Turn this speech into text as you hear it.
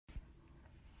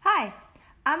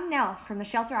I'm Nell from the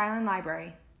Shelter Island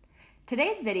Library.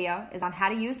 Today's video is on how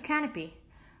to use Kanopy,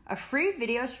 a free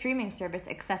video streaming service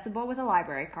accessible with a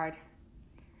library card.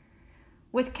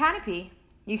 With Kanopy,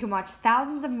 you can watch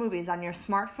thousands of movies on your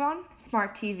smartphone,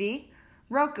 smart TV,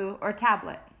 Roku, or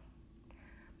tablet.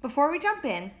 Before we jump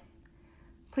in,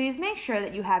 please make sure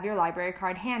that you have your library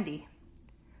card handy.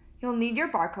 You'll need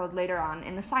your barcode later on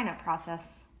in the sign-up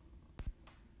process.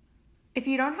 If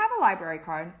you don't have a library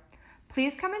card,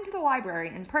 please come into the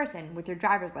library in person with your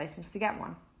driver's license to get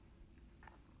one.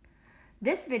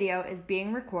 This video is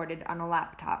being recorded on a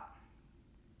laptop.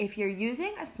 If you're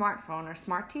using a smartphone or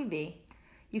smart TV,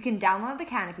 you can download the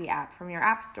Kanopy app from your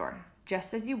app store,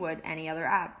 just as you would any other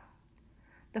app.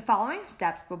 The following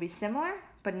steps will be similar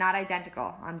but not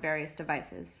identical on various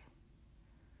devices.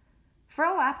 For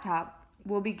a laptop,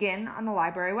 we'll begin on the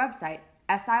library website,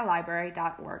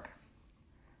 silibrary.org.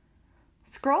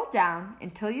 Scroll down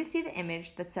until you see the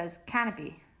image that says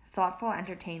Kanopy, Thoughtful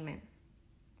Entertainment.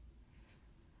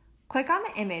 Click on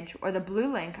the image or the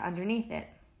blue link underneath it.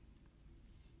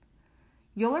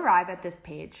 You'll arrive at this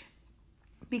page.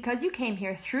 Because you came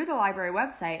here through the library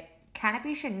website,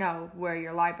 Kanopy should know we're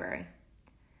your library.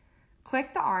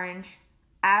 Click the orange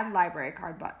Add Library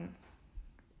Card button.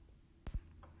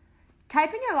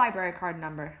 Type in your library card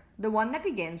number, the one that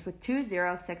begins with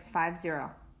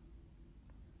 20650.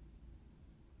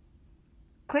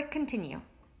 Click Continue.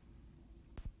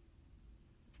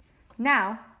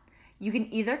 Now, you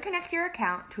can either connect your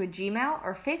account to a Gmail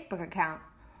or Facebook account,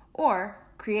 or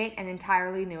create an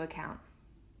entirely new account.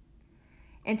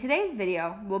 In today's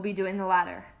video, we'll be doing the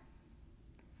latter.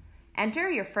 Enter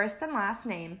your first and last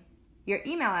name, your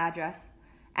email address,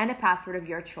 and a password of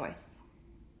your choice.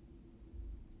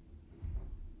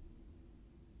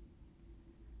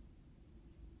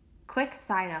 Click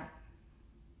Sign Up.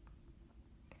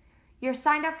 You're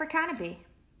signed up for Kanopy.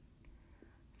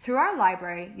 Through our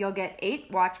library, you'll get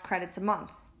 8 watch credits a month,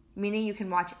 meaning you can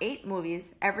watch 8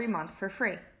 movies every month for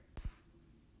free.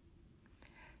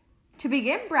 To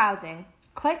begin browsing,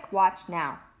 click Watch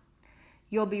Now.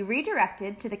 You'll be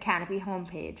redirected to the Kanopy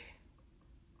homepage.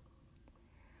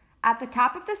 At the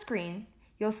top of the screen,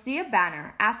 you'll see a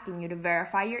banner asking you to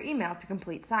verify your email to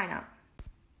complete sign-up.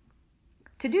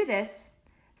 To do this,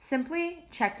 simply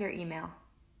check your email.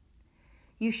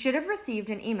 You should have received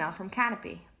an email from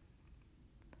Kanopy.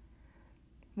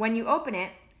 When you open it,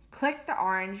 click the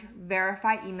orange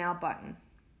Verify Email button.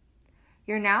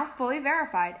 You're now fully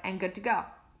verified and good to go.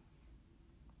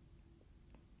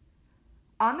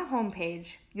 On the home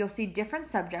page, you'll see different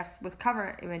subjects with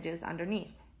cover images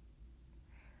underneath.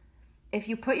 If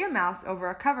you put your mouse over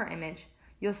a cover image,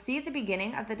 you'll see the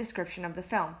beginning of the description of the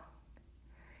film.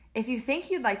 If you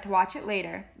think you'd like to watch it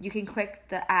later, you can click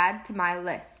the Add to My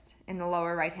List in the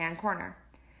lower right-hand corner.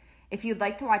 If you'd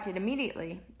like to watch it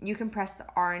immediately, you can press the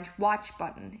orange Watch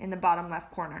button in the bottom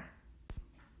left corner.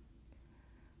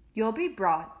 You'll be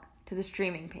brought to the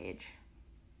streaming page.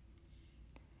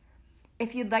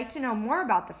 If you'd like to know more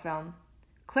about the film,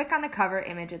 click on the cover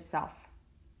image itself.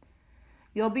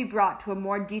 You'll be brought to a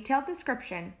more detailed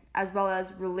description, as well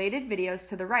as related videos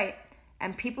to the right,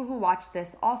 and people who watched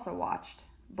this also watched,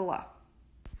 below.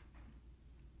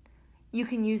 You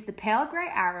can use the pale gray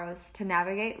arrows to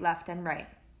navigate left and right.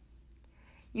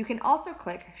 You can also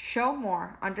click Show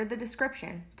More under the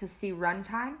description to see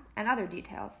runtime and other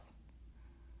details.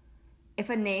 If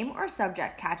a name or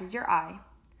subject catches your eye,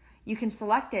 you can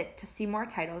select it to see more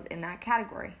titles in that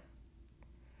category.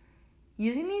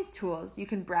 Using these tools, you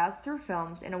can browse through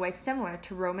films in a way similar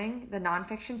to roaming the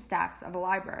nonfiction stacks of a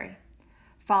library,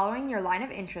 following your line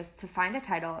of interest to find a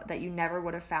title that you never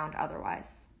would have found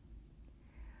otherwise.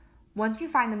 Once you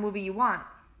find the movie you want,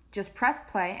 just press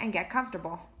play and get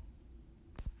comfortable.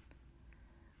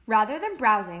 Rather than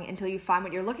browsing until you find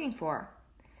what you're looking for,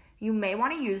 you may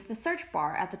want to use the search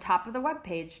bar at the top of the web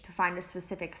page to find a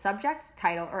specific subject,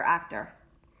 title, or actor.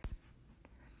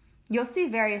 You'll see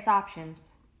various options.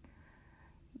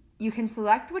 You can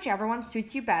select whichever one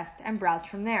suits you best and browse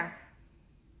from there.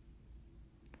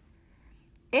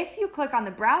 If you click on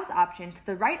the Browse option to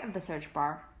the right of the search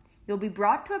bar, you'll be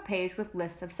brought to a page with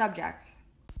lists of subjects.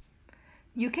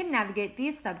 You can navigate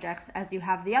these subjects as you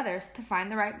have the others to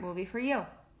find the right movie for you.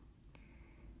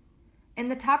 In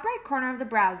the top right corner of the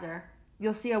browser,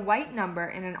 you'll see a white number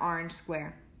in an orange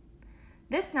square.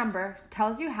 This number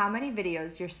tells you how many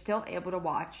videos you're still able to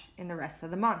watch in the rest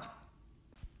of the month.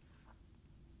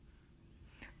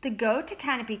 The Go to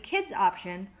Kanopy Kids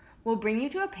option will bring you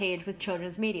to a page with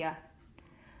children's media.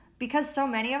 Because so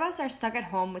many of us are stuck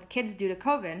at home with kids due to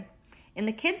COVID, in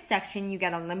the kids section you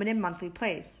get unlimited monthly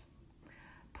plays.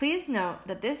 Please note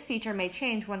that this feature may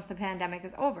change once the pandemic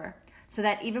is over, so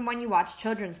that even when you watch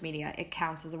children's media, it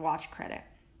counts as a watch credit.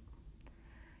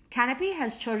 Kanopy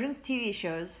has children's TV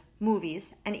shows,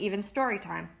 movies, and even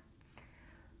Storytime.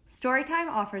 Storytime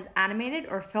offers animated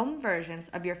or filmed versions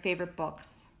of your favorite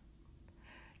books.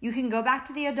 You can go back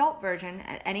to the adult version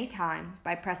at any time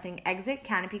by pressing Exit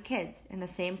Kanopy Kids in the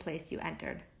same place you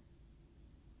entered.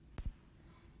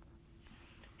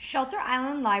 Shelter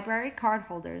Island Library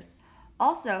cardholders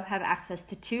also have access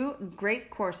to 2 great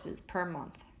courses per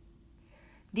month.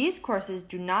 These courses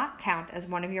do not count as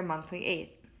one of your monthly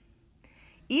aid.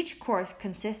 Each course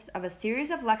consists of a series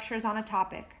of lectures on a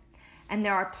topic, and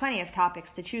there are plenty of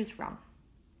topics to choose from.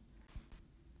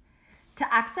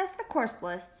 To access the course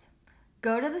lists,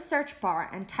 go to the search bar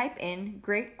and type in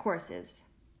Great Courses.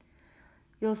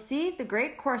 You'll see the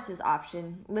Great Courses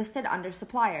option listed under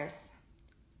Suppliers.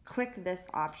 Click this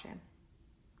option.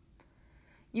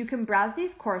 You can browse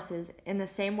these courses in the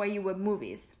same way you would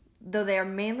movies, though they are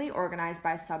mainly organized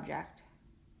by subject.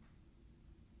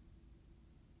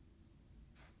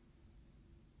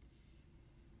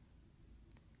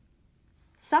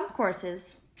 Some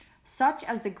courses, such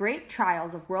as the Great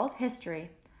Trials of World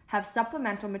History, have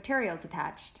supplemental materials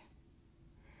attached.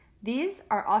 These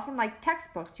are often like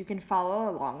textbooks you can follow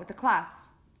along with the class.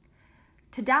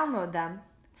 To download them,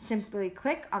 simply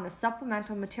click on the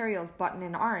Supplemental Materials button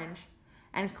in orange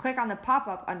and click on the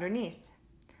pop-up underneath.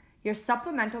 Your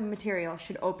supplemental material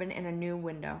should open in a new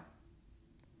window.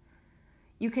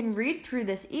 You can read through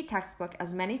this e-textbook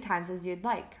as many times as you'd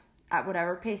like, at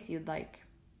whatever pace you'd like.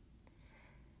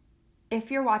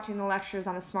 If you're watching the lectures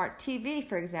on a smart TV,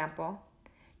 for example,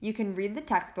 you can read the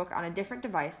textbook on a different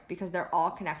device because they're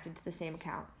all connected to the same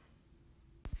account.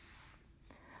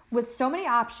 With so many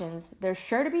options, there's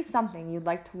sure to be something you'd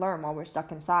like to learn while we're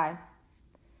stuck inside.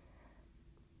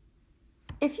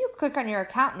 If you click on your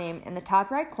account name in the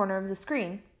top right corner of the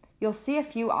screen, you'll see a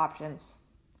few options.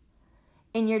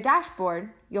 In your dashboard,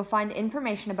 you'll find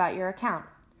information about your account,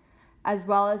 as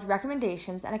well as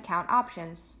recommendations and account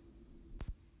options.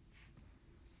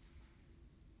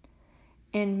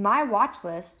 In My Watch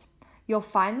List, you'll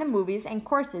find the movies and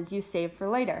courses you saved for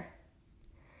later.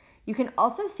 You can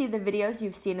also see the videos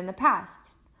you've seen in the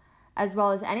past, as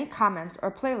well as any comments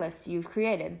or playlists you've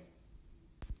created.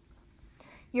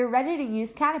 You're ready to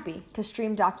use Kanopy to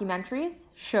stream documentaries,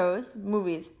 shows,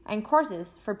 movies, and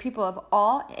courses for people of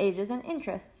all ages and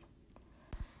interests.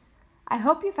 I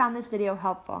hope you found this video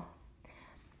helpful.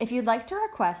 If you'd like to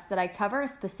request that I cover a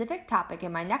specific topic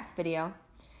in my next video,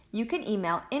 you can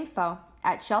email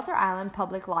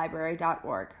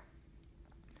info@shelterislandpubliclibrary.org.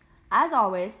 As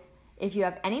always, if you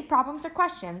have any problems or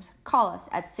questions, call us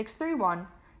at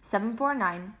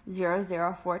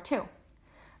 631-749-0042.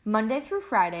 Monday through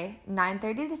Friday,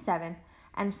 9:30 to 7,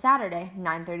 and Saturday,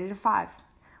 9:30 to 5.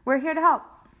 We're here to help.